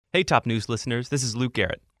Hey, Top News listeners, this is Luke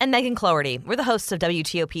Garrett. And Megan Cloherty. We're the hosts of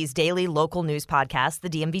WTOP's daily local news podcast, the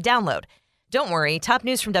DMV Download. Don't worry, Top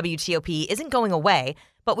News from WTOP isn't going away,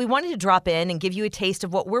 but we wanted to drop in and give you a taste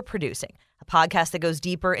of what we're producing, a podcast that goes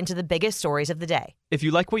deeper into the biggest stories of the day. If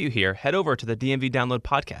you like what you hear, head over to the DMV Download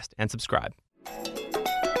podcast and subscribe.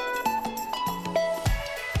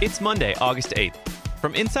 It's Monday, August 8th.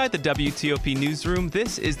 From inside the WTOP newsroom,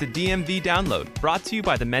 this is the DMV Download, brought to you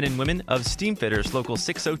by the men and women of Steamfitters Local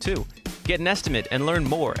 602. Get an estimate and learn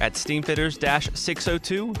more at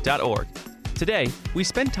steamfitters-602.org. Today, we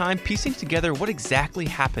spend time piecing together what exactly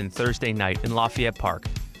happened Thursday night in Lafayette Park,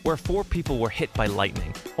 where 4 people were hit by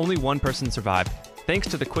lightning. Only 1 person survived, thanks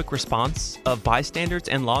to the quick response of bystanders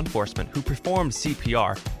and law enforcement who performed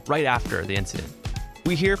CPR right after the incident.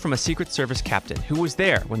 We hear from a Secret Service captain who was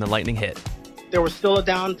there when the lightning hit. There was still a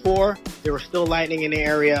downpour, there was still lightning in the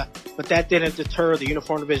area, but that didn't deter the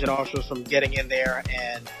Uniform Division officers from getting in there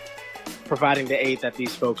and providing the aid that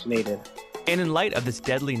these folks needed. And in light of this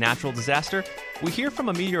deadly natural disaster, we hear from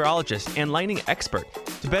a meteorologist and lightning expert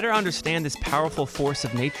to better understand this powerful force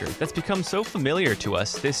of nature that's become so familiar to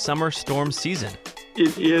us this summer storm season.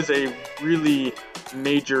 It is a really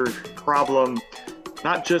major problem,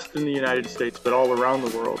 not just in the United States, but all around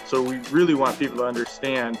the world. So we really want people to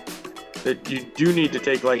understand that you do need to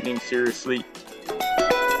take lightning seriously.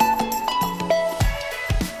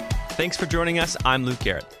 Thanks for joining us. I'm Luke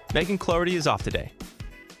Garrett. Megan Cloherty is off today.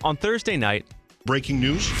 On Thursday night... Breaking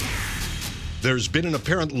news. There's been an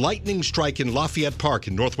apparent lightning strike in Lafayette Park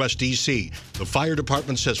in Northwest D.C. The fire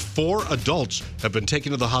department says 4 adults have been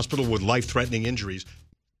taken to the hospital with life-threatening injuries.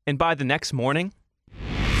 And by the next morning...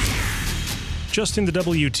 Just in the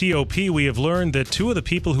WTOP, we have learned that 2 of the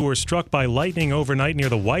people who were struck by lightning overnight near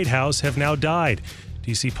the White House have now died.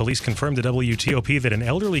 D.C. police confirmed to WTOP that an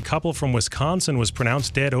elderly couple from Wisconsin was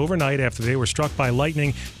pronounced dead overnight after they were struck by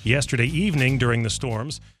lightning yesterday evening during the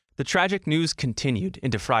storms. The tragic news continued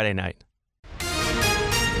into Friday night.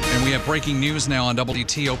 And we have breaking news now on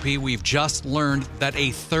WTOP. We've just learned that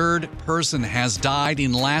a 3rd person has died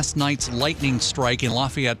in last night's lightning strike in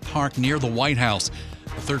Lafayette Park near the White House.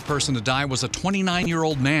 The 3rd person to die was a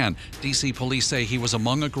 29-year-old man. D.C. police say he was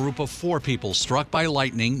among a group of 4 people struck by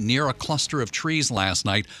lightning near a cluster of trees last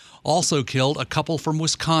night. Also killed a couple from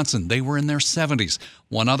Wisconsin. They were in their 70s.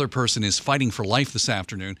 One other person is fighting for life this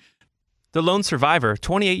afternoon. The lone survivor,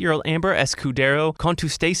 28-year-old Amber Escudero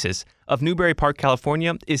Contustasis of Newbury Park,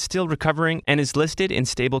 California, is still recovering and is listed in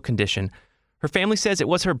stable condition. Her family says it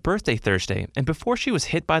was her birthday Thursday, and before she was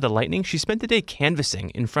hit by the lightning, she spent the day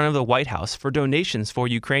canvassing in front of the White House for donations for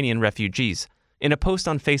Ukrainian refugees. In a post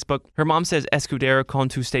on Facebook, her mom says Escudero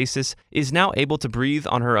Contustasis is now able to breathe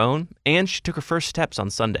on her own, and she took her first steps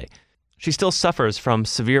on Sunday. She still suffers from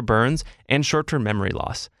severe burns and short-term memory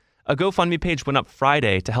loss. A GoFundMe page went up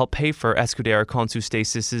Friday to help pay for Escudero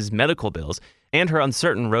Contustasis' medical bills and her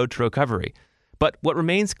uncertain road to recovery. But what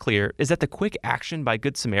remains clear is that the quick action by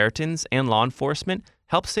Good Samaritans and law enforcement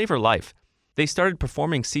helped save her life. They started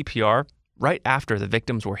performing CPR right after the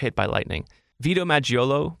victims were hit by lightning. Vito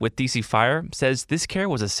Maggiolo with DC Fire says this care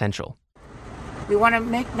was essential. We want to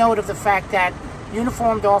make note of the fact that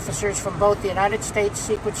uniformed officers from both the United States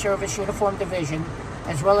Secret Service Uniform Division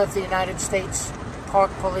as well as the United States Park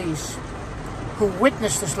Police who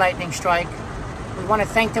witnessed this lightning strike, we want to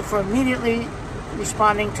thank them for immediately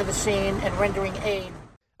responding to the scene and rendering aid.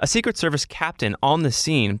 A Secret Service captain on the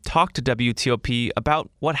scene talked to WTOP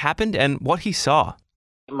about what happened and what he saw.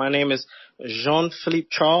 My name is Jean-Philippe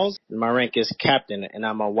Charles. My rank is captain, and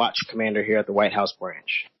I'm a watch commander here at the White House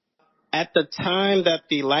branch. At the time that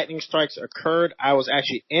the lightning strikes occurred, I was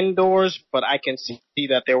actually indoors, but I can see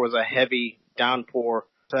that there was a heavy downpour.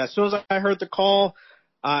 So as soon as I heard the call,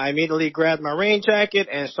 I immediately grabbed my rain jacket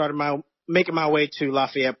and started making my way to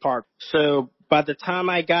Lafayette Park. So by the time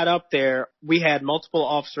I got up there, we had multiple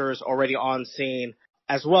officers already on scene,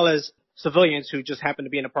 as well as civilians who just happened to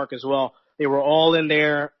be in the park as well. They were all in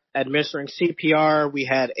there administering CPR. We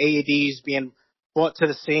had AEDs being brought to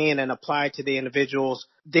the scene and applied to the individuals.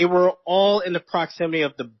 They were all in the proximity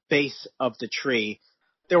of the base of the tree.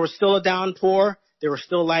 There was still a downpour. There was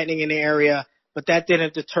still lightning in the area, but that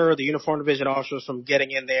didn't deter the Uniform Division officers from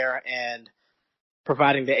getting in there and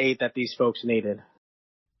providing the aid that these folks needed.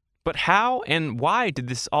 But how and why did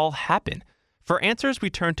this all happen? For answers,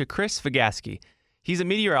 we turn to Chris Vigaski. He's a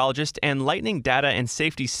meteorologist and lightning data and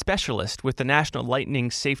safety specialist with the National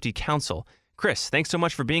Lightning Safety Council. Chris, thanks so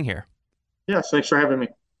much for being here. Yes, thanks for having me.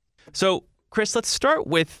 So, Chris, let's start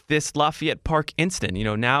with this Lafayette Park incident.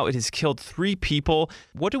 Now it has killed 3 people.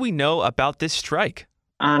 What do we know about this strike?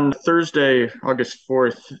 On Thursday, August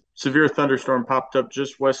 4th, severe thunderstorm popped up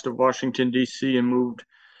just west of Washington, D.C. and moved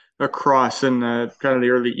across in the kind of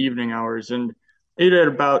the early evening hours. And at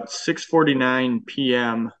about 6:49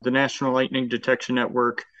 p.m., the National Lightning Detection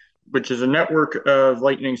Network, which is a network of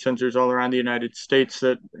lightning sensors all around the United States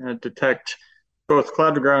that detect both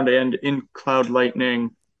cloud-to-ground and in-cloud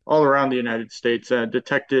lightning all around the United States,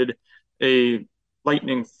 detected a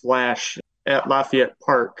lightning flash at Lafayette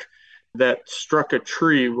Park that struck a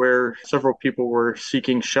tree where several people were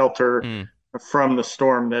seeking shelter from the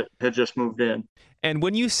storm that had just moved in. And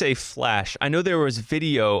when you say flash, I know there was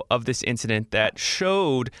video of this incident that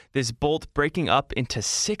showed this bolt breaking up into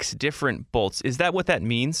 6 different bolts. Is that what that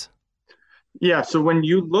means? Yeah, so when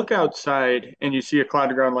you look outside and you see a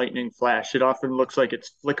cloud-to-ground lightning flash, it often looks like it's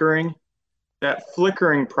flickering. That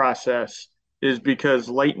flickering process is because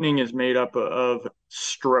lightning is made up of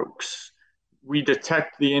strokes. We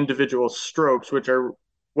detect the individual strokes, which are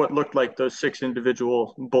what looked like those 6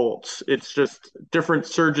 individual bolts. It's just different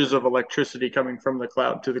surges of electricity coming from the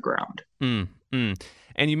cloud to the ground. And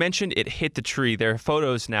you mentioned it hit the tree. There are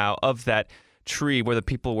photos now of that tree where the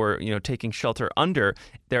people were, taking shelter under.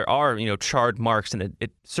 There are, charred marks, and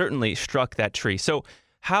it certainly struck that tree. So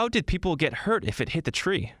how did people get hurt if it hit the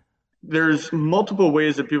tree? There's multiple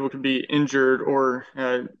ways that people can be injured or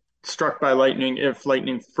struck by lightning if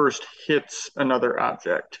lightning first hits another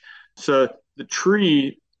object. So the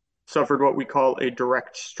tree suffered what we call a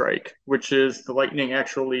direct strike, which is the lightning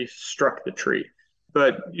actually struck the tree.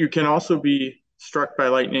 But you can also be struck by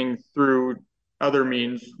lightning through other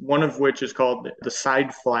means, one of which is called the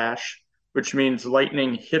side flash, which means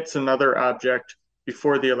lightning hits another object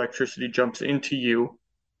before the electricity jumps into you.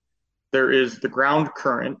 There is the ground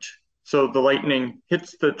current. So the lightning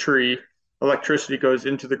hits the tree, electricity goes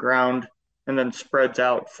into the ground, and then spreads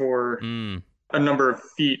out for a number of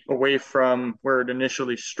feet away from where it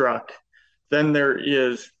initially struck. Then there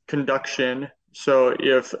is conduction. So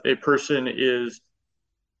if a person is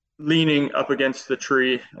leaning up against the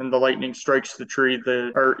tree and the lightning strikes the tree,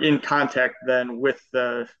 they are in contact then with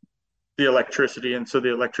the electricity, and so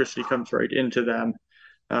the electricity comes right into them.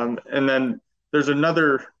 And then there's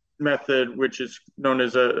another method which is known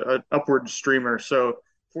as an upward streamer. So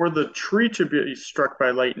for the tree to be struck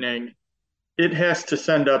by lightning, it has to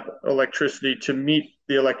send up electricity to meet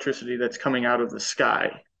the electricity that's coming out of the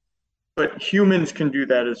sky. But humans can do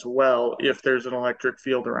that as well if there's an electric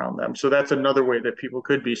field around them. So that's another way that people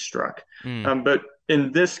could be struck. But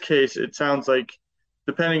in this case, it sounds like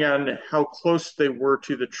depending on how close they were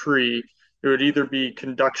to the tree, it would either be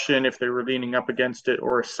conduction if they were leaning up against it,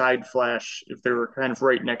 or a side flash if they were kind of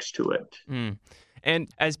right next to it. And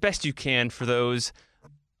as best you can, for those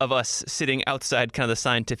of us sitting outside kind of the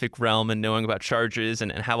scientific realm and knowing about charges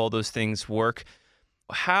and how all those things work,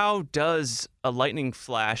 how does a lightning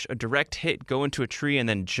flash, a direct hit, go into a tree and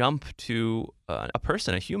then jump to a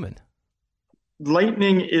person, a human?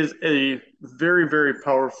 Lightning is a very, very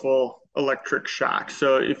powerful electric shock.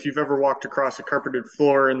 So if you've ever walked across a carpeted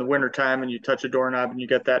floor in the wintertime and you touch a doorknob and you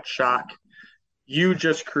get that shock, you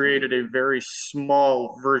just created a very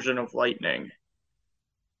small version of lightning.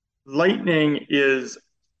 Lightning is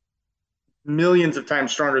millions of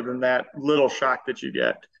times stronger than that little shock that you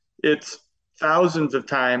get. It's thousands of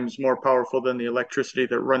times more powerful than the electricity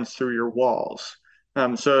that runs through your walls.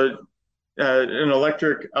 So an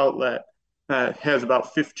electric outlet has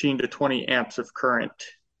about 15 to 20 amps of current.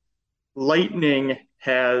 Lightning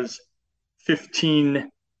has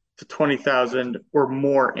 15 to 20,000 or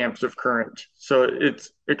more amps of current. So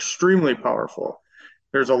it's extremely powerful.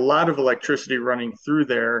 There's a lot of electricity running through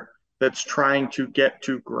there that's trying to get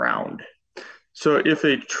to ground. So if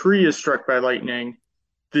a tree is struck by lightning,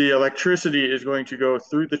 the electricity is going to go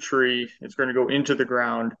through the tree, it's going to go into the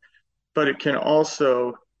ground, but it can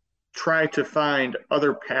also try to find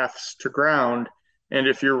other paths to ground. And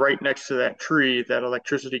if you're right next to that tree, that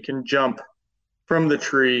electricity can jump from the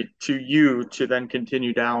tree to you to then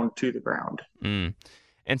continue down to the ground.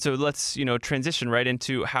 And so let's, transition right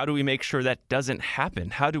into how do we make sure that doesn't happen?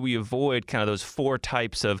 How do we avoid kind of those 4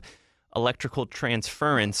 types of electrical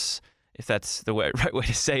transference, if that's the right way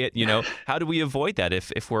to say it? How do we avoid that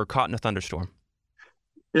if we're caught in a thunderstorm?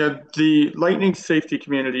 Yeah, the lightning safety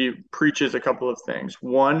community preaches a couple of things.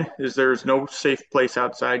 One is there's no safe place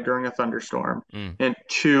outside during a thunderstorm. And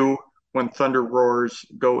 2, when thunder roars,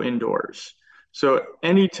 go indoors. So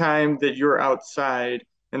anytime that you're outside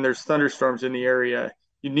and there's thunderstorms in the area,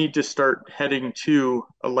 you need to start heading to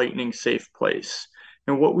a lightning safe place.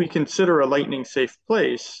 And what we consider a lightning safe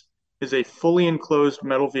place is a fully enclosed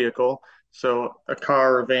metal vehicle. So a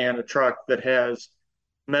car, a van, a truck that has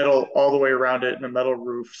metal all the way around it and a metal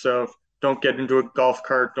roof. So don't get into a golf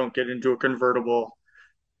cart, don't get into a convertible.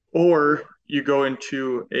 Or you go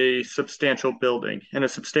into a substantial building. And a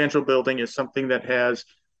substantial building is something that has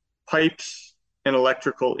pipes and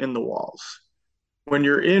electrical in the walls. When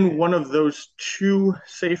you're in one of those two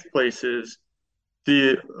safe places,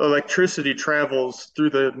 the electricity travels through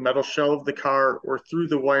the metal shell of the car or through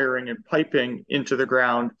the wiring and piping into the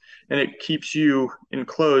ground, and it keeps you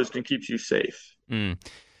enclosed and keeps you safe. Mm.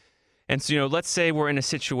 And so, let's say we're in a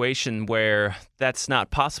situation where that's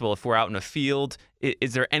not possible if we're out in a field.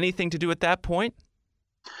 Is there anything to do at that point?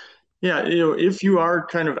 Yeah, if you are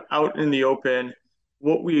kind of out in the open,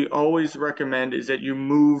 what we always recommend is that you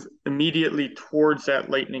move immediately towards that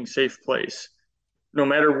lightning safe place. No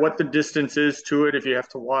matter what the distance is to it, if you have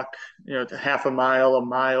to walk, to half a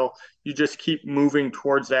mile, you just keep moving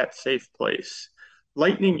towards that safe place.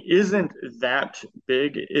 Lightning isn't that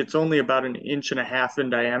big. It's only about 1.5 inches in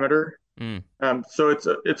diameter. So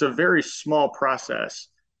it's a very small process.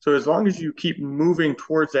 So as long as you keep moving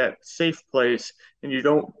towards that safe place and you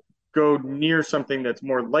don't go near something that's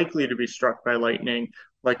more likely to be struck by lightning,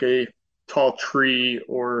 like a tall tree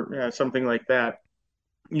or something like that,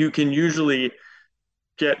 you can usually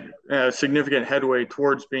get significant headway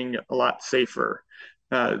towards being a lot safer.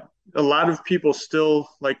 A lot of people still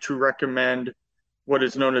like to recommend what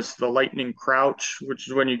is known as the lightning crouch, which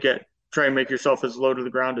is when you try and make yourself as low to the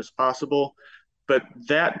ground as possible. But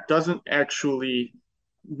that doesn't actually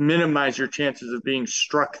minimize your chances of being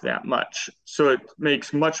struck that much. So it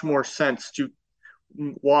makes much more sense to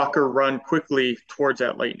walk or run quickly towards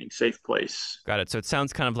that lightning safe place. Got it. So it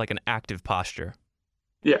sounds kind of like an active posture.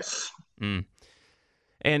 Yes. Mm.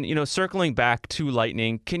 And, circling back to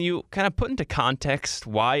lightning, can you kind of put into context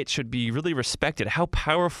why it should be really respected? How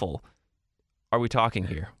powerful are we talking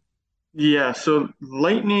here? Yeah, so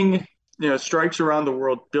lightning, strikes around the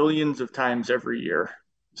world billions of times every year.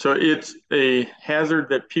 So it's a hazard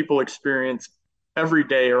that people experience every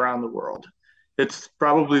day around the world. It's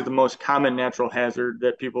probably the most common natural hazard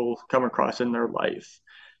that people come across in their life.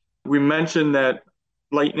 We mentioned that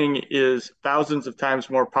lightning is thousands of times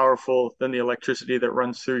more powerful than the electricity that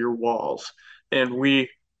runs through your walls. And we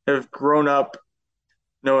have grown up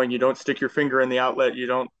knowing you don't stick your finger in the outlet, you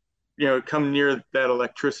don't, come near that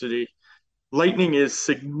electricity. Lightning is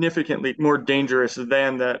significantly more dangerous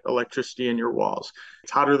than that electricity in your walls.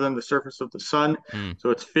 It's hotter than the surface of the sun, so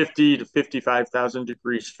it's 50 to 55,000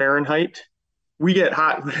 degrees Fahrenheit. We get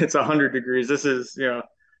hot when it's 100 degrees. This is,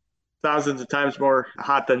 thousands of times more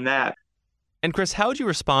hot than that. And Chris, how would you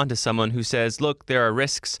respond to someone who says, look, there are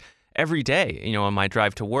risks every day, on my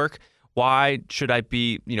drive to work. Why should I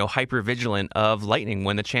be, hyper vigilant of lightning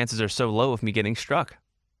when the chances are so low of me getting struck?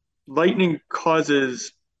 Lightning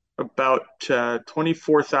causes about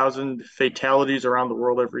 24,000 fatalities around the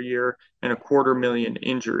world every year and 250,000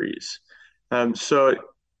 injuries. So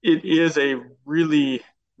it is a really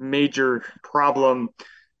major problem,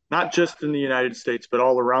 not just in the United States, but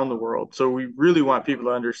all around the world. So we really want people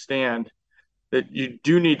to understand that you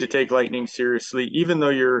do need to take lightning seriously, even though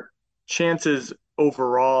your chances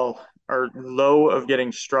overall are low of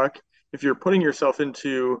getting struck. If you're putting yourself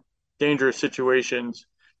into dangerous situations,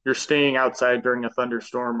 you're staying outside during a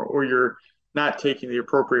thunderstorm, or you're not taking the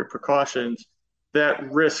appropriate precautions,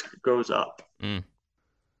 that risk goes up.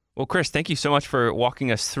 Well, Chris, thank you so much for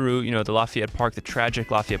walking us through, the tragic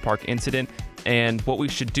Lafayette Park incident, and what we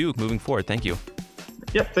should do moving forward. Thank you.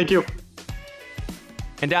 Yep, thank you.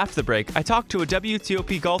 And after the break, I talked to a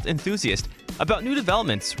WTOP golf enthusiast about new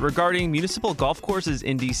developments regarding municipal golf courses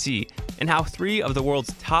in D.C. and how 3 of the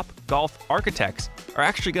world's top golf architects are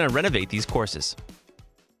actually going to renovate these courses.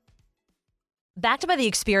 Backed by the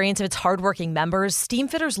experience of its hardworking members,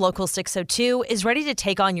 Steamfitters Local 602 is ready to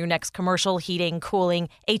take on your next commercial, heating, cooling,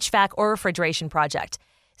 HVAC, or refrigeration project.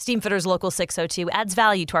 Steamfitters Local 602 adds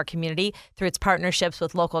value to our community through its partnerships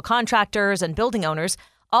with local contractors and building owners,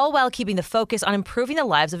 all while keeping the focus on improving the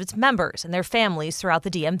lives of its members and their families throughout the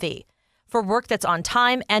DMV. For work that's on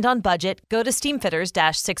time and on budget, go to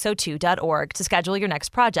steamfitters-602.org to schedule your next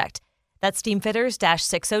project. That's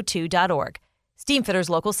steamfitters-602.org. Steamfitters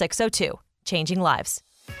Local 602. Changing lives.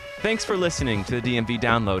 Thanks for listening to the DMV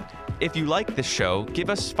Download. If you like this show, give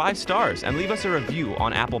us 5 stars and leave us a review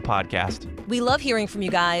on Apple Podcast. We love hearing from you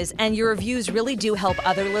guys, and your reviews really do help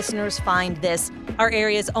other listeners find this, our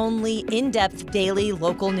area's only in-depth daily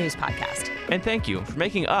local news podcast. And thank you for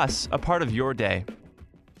making us a part of your day.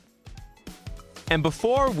 And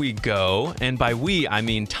before we go, and by we, I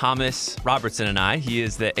mean Thomas Robertson and I. He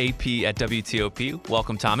is the AP at WTOP.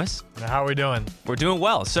 Welcome, Thomas. How are we doing? We're doing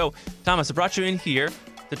well. So, Thomas, I brought you in here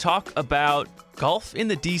to talk about golf in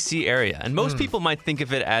the D.C. area. And most people might think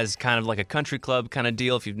of it as kind of like a country club kind of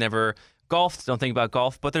deal if you've never golf, don't think about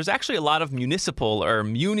golf, but there's actually a lot of municipal or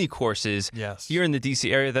muni courses here in the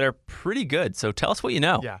D.C. area that are pretty good. So tell us what you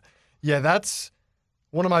know. Yeah, that's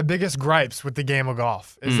one of my biggest gripes with the game of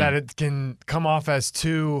golf is that it can come off as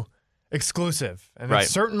too exclusive. And it's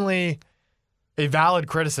certainly a valid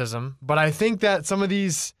criticism, but I think that some of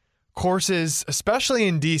these courses, especially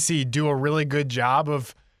in D.C., do a really good job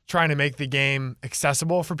of trying to make the game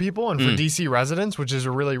accessible for people and for D.C. residents, which is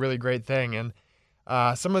a really, really great thing. And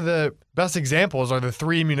some of the best examples are the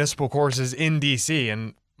 3 municipal courses in D.C.,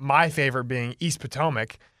 and my favorite being East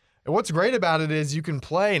Potomac. And what's great about it is you can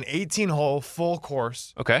play an 18-hole full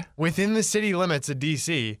course within the city limits of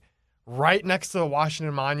D.C., right next to the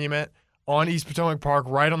Washington Monument on East Potomac Park,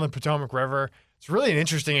 right on the Potomac River. It's really an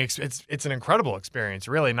interesting, it's an incredible experience,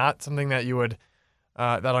 really, not something that you would,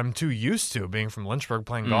 that I'm too used to being from Lynchburg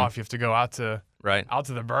playing golf. You have to go out to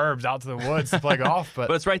the burbs, out to the woods to play golf. But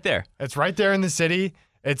it's right there. It's right there in the city.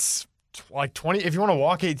 It's like 20, if you want to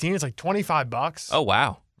walk 18, it's like $25. Oh,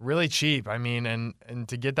 wow. Really cheap. I mean, and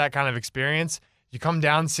to get that kind of experience, you come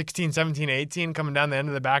down 16, 17, 18, coming down the end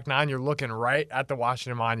of the back 9, you're looking right at the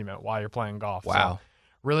Washington Monument while you're playing golf. Wow. So,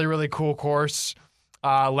 really, really cool course.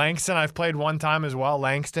 Langston, I've played one time as well.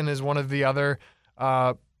 Langston is one of the other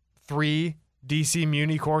 3 DC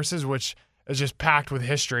Muni courses, which is just packed with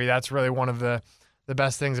history. That's really one of the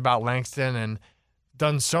best things about Langston, and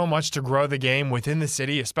done so much to grow the game within the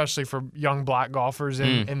city, especially for young black golfers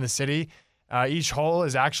in the city. Each hole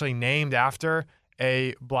is actually named after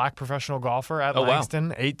a black professional golfer at Langston,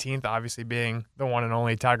 wow. 18th obviously being the one and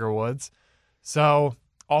only Tiger Woods. So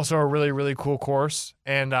also a really, really cool course.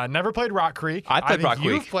 And never played Rock Creek. I played Rock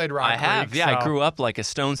Creek. You've played Rock Creek. I have, yeah. So. I grew up like a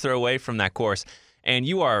stone's throw away from that course. And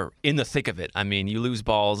you are in the thick of it. I mean, you lose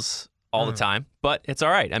balls all the time, but it's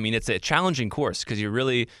all right. I mean, it's a challenging course because you're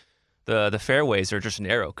really, the fairways are just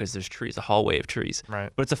narrow because there's trees, a hallway of trees.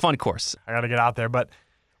 Right. But it's a fun course. I got to get out there. But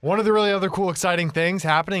one of the really other cool, exciting things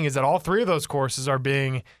happening is that all 3 of those courses are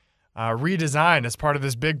being redesigned as part of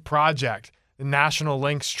this big project. The National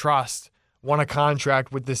Links Trust won a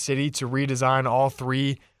contract with the city to redesign all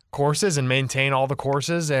 3 courses and maintain all the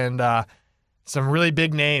courses. And some really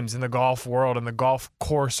big names in the golf world and the golf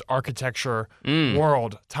course architecture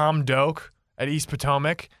world. Tom Doak at East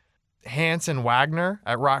Potomac, Hanson Wagner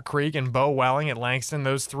at Rock Creek, and Bo Welling at Langston.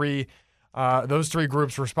 Those three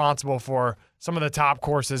groups responsible for some of the top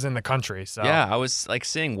courses in the country. So yeah, I was like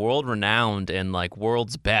seeing world renowned and like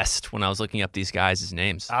world's best when I was looking up these guys'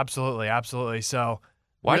 names. Absolutely, absolutely. So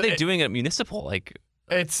why are they doing it at municipal? Like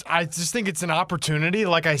I just think it's an opportunity.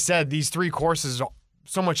 Like I said, these 3 courses,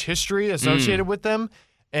 so much history associated with them,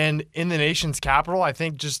 and in the nation's capital, I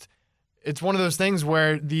think just it's one of those things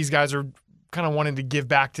where these guys are kind of wanting to give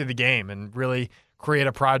back to the game and really create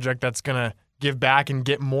a project that's going to give back and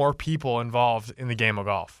get more people involved in the game of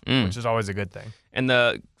golf, which is always a good thing. And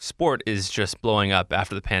the sport is just blowing up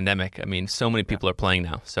after the pandemic. I mean, so many people are playing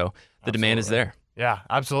now, so the demand is there. Yeah,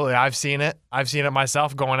 absolutely. I've seen it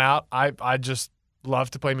myself going out. I just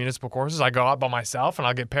love to play municipal courses. I go out by myself and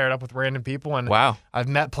I'll get paired up with random people. And wow. I've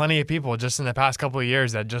met plenty of people just in the past couple of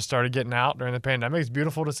years that just started getting out during the pandemic. It's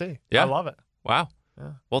beautiful to see. Yeah. I love it. Wow.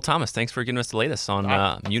 Yeah. Well, Thomas, thanks for giving us the latest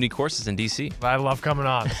on Muni courses in D.C. I love coming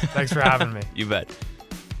on. Thanks for having me. You bet.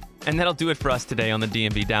 And that'll do it for us today on the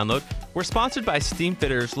DMV Download. We're sponsored by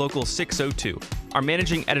Steamfitters Local 602. Our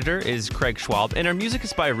managing editor is Craig Schwab, and our music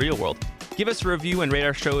is by Real World. Give us a review and rate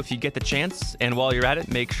our show if you get the chance. And while you're at it,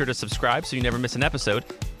 make sure to subscribe so you never miss an episode.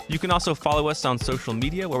 You can also follow us on social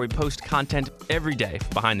media where we post content every day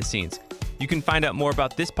behind the scenes. You can find out more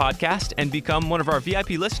about this podcast and become one of our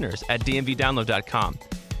VIP listeners at dmvdownload.com.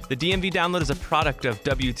 The DMV Download is a product of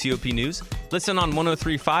WTOP News. Listen on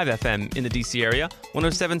 103.5 FM in the DC area,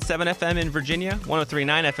 107.7 FM in Virginia,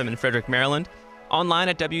 103.9 FM in Frederick, Maryland, online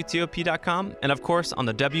at WTOP.com, and of course on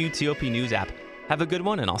the WTOP News app. Have a good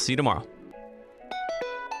one, and I'll see you tomorrow.